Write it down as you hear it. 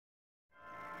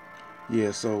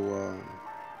Yeah, so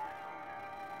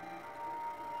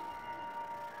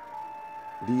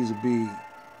these will be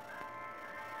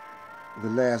the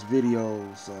last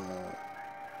videos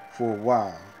for a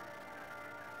while.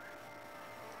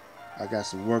 I got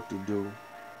some work to do,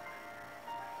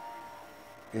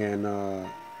 and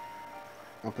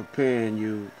I'm preparing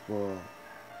you for.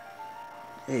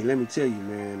 Hey, let me tell you,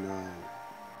 man.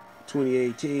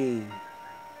 2018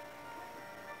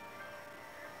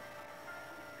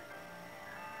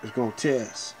 is gonna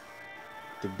test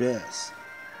the best,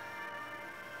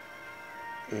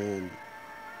 and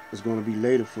it's gonna be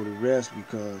later for the rest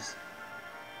because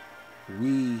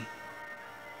we're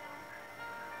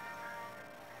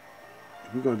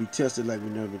gonna be tested like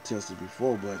we've never been tested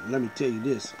before. But let me tell you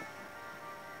this: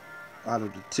 out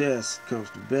of the test comes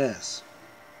the best.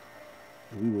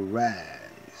 We will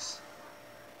rise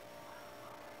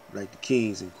like the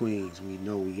kings and queens we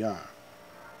know we are.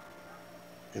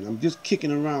 And I'm just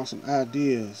kicking around some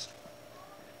ideas.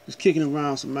 Just kicking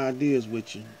around some ideas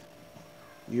with you.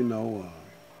 You know,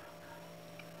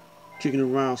 kicking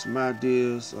around some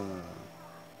ideas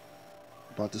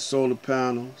about the solar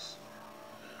panels.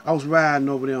 I was riding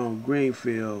over there on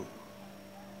Greenfield,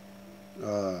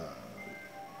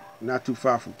 not too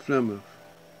far from Plymouth,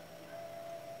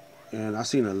 and I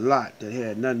seen a lot that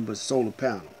had nothing but solar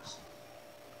panels.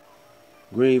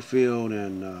 Greenfield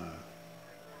and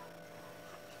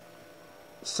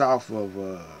south of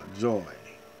Joy,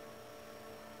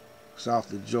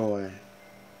 south of Joy,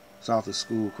 south of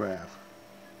Schoolcraft,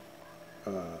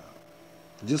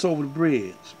 just over the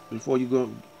bridge before you go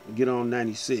get on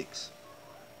 96.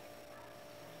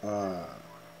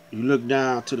 You look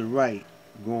down to the right,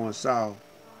 going south,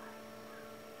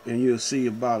 and you'll see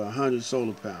about 100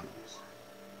 solar panels.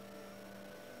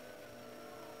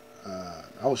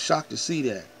 I was shocked to see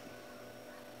that.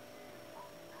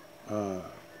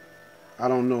 I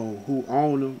don't know who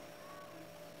owned them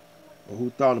or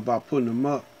who thought about putting them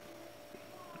up,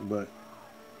 but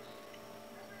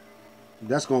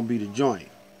that's going to be the joint.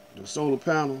 The solar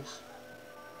panels,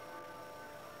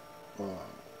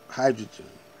 hydrogen,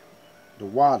 the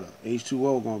water,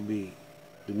 H2O going to be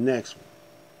the next one.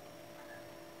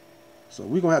 So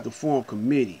we're going to have to form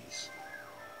committees.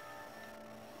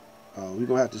 We're going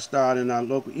to have to start in our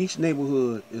local. Each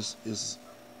neighborhood is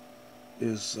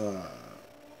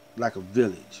like a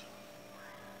village.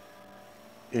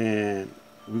 And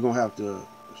we're going to have to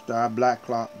start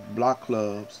block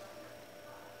clubs,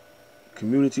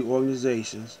 community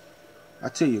organizations. I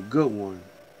tell you a good one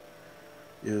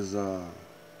is the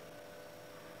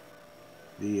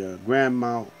Grand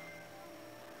Mount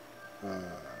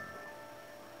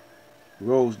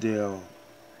Rosedale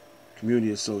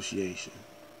Community Association.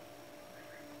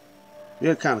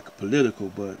 They're kind of political,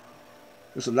 but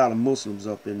there's a lot of Muslims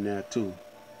up in there too.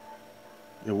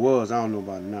 There was, I don't know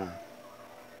about now.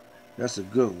 That's a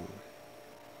good one.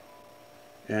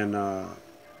 And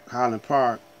Highland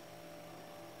Park,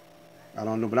 I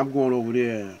don't know, but I'm going over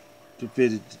there to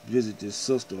visit this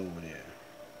sister over there.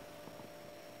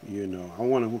 You know, I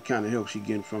wonder what kind of help she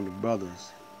getting from the brothers.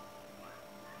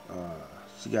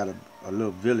 She got a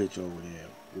little village over there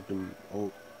with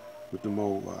them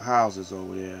old houses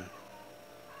over there.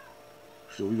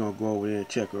 So we're gonna go over there and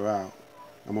check her out.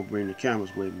 I'm gonna bring the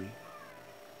cameras with me.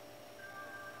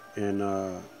 And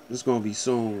it's gonna be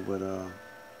soon, but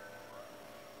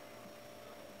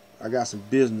I got some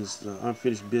business,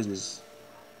 unfinished business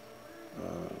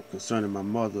concerning my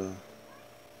mother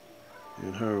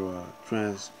and her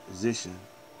transition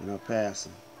and her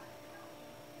passing.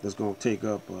 That's gonna take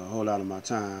up a whole lot of my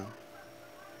time.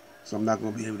 So I'm not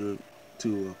gonna be able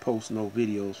to post no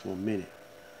videos for a minute.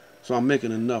 So I'm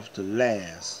making enough to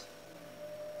last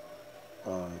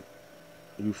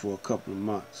you for a couple of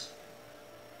months.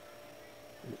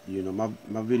 You know, my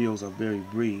videos are very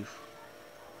brief.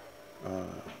 I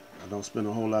don't spend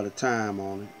a whole lot of time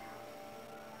on it,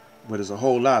 but it's a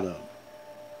whole lot of them.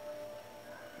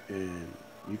 And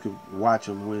you can watch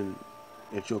them when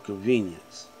at your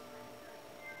convenience.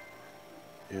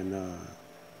 And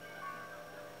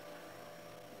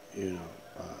you know,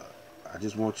 I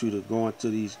just want you to go into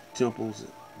these temples,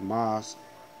 mosques,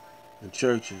 and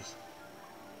churches,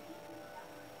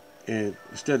 and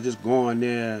instead of just going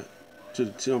there to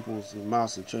the temples and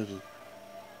mosques and churches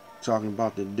talking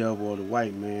about the devil or the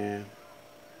white man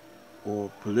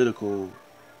or political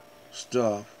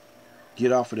stuff,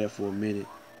 get off of that for a minute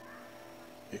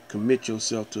and commit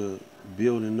yourself to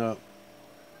building up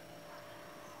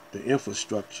the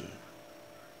infrastructure.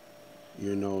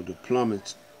 You know, the plumbing,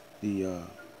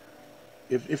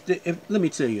 if let me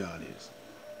tell y'all this.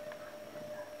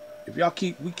 If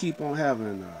we keep on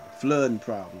having flooding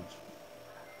problems,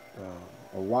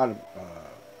 or water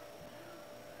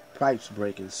pipes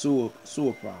breaking, sewer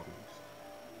problems.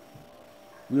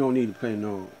 We don't need to pay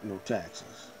no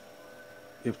taxes.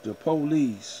 If the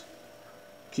police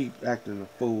keep acting a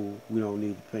fool, we don't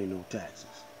need to pay no taxes.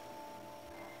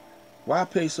 Why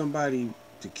pay somebody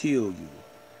to kill you,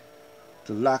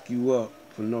 to lock you up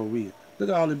for no reason? Look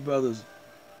at all the brothers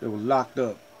that were locked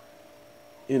up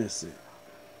innocent.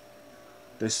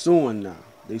 They're suing now.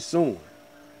 They suing.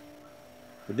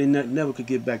 But they never could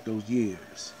get back those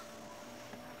years.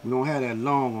 We don't have that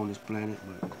long on this planet,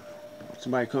 but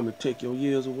somebody come and take your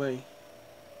years away,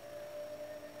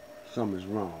 something's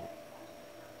wrong.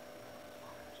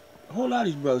 A whole lot of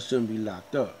these brothers shouldn't be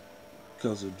locked up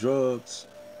because of drugs.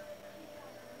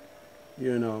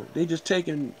 You know, they just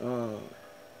taking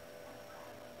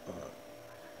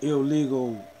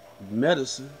illegal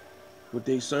medicine, what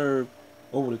they serve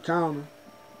over the counter,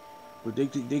 but they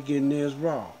getting theirs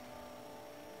raw.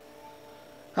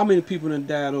 How many people done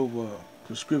died over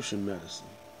prescription medicine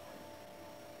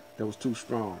that was too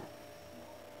strong,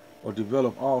 or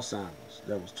developed Alzheimer's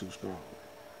that was too strong?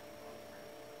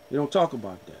 They don't talk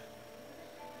about that.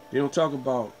 They don't talk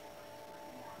about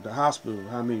the hospital,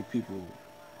 how many people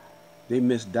they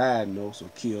misdiagnosed or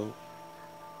killed.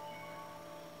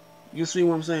 You see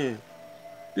what I'm saying?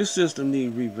 This system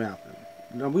needs revamping.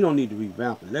 No, we don't need to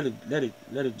revamp it.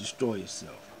 Let it destroy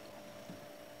itself.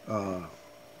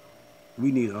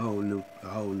 We need a whole new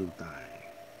thing.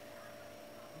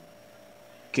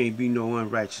 Can't be no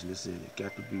unrighteousness in it.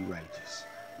 Got to be righteous.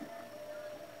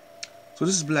 So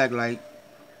this is Black Light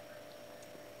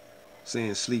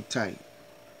saying sleep tight.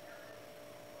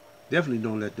 Definitely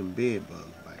don't let them bed bugs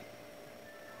bite.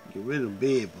 Get rid of them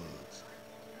bed bugs.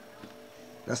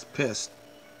 That's pest.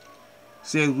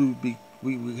 Says we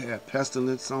would have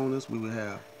pestilence on us. We would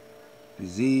have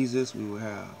diseases. We would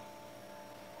have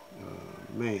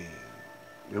man,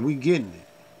 and we getting it.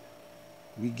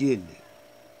 We getting it.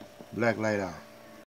 Black Light out.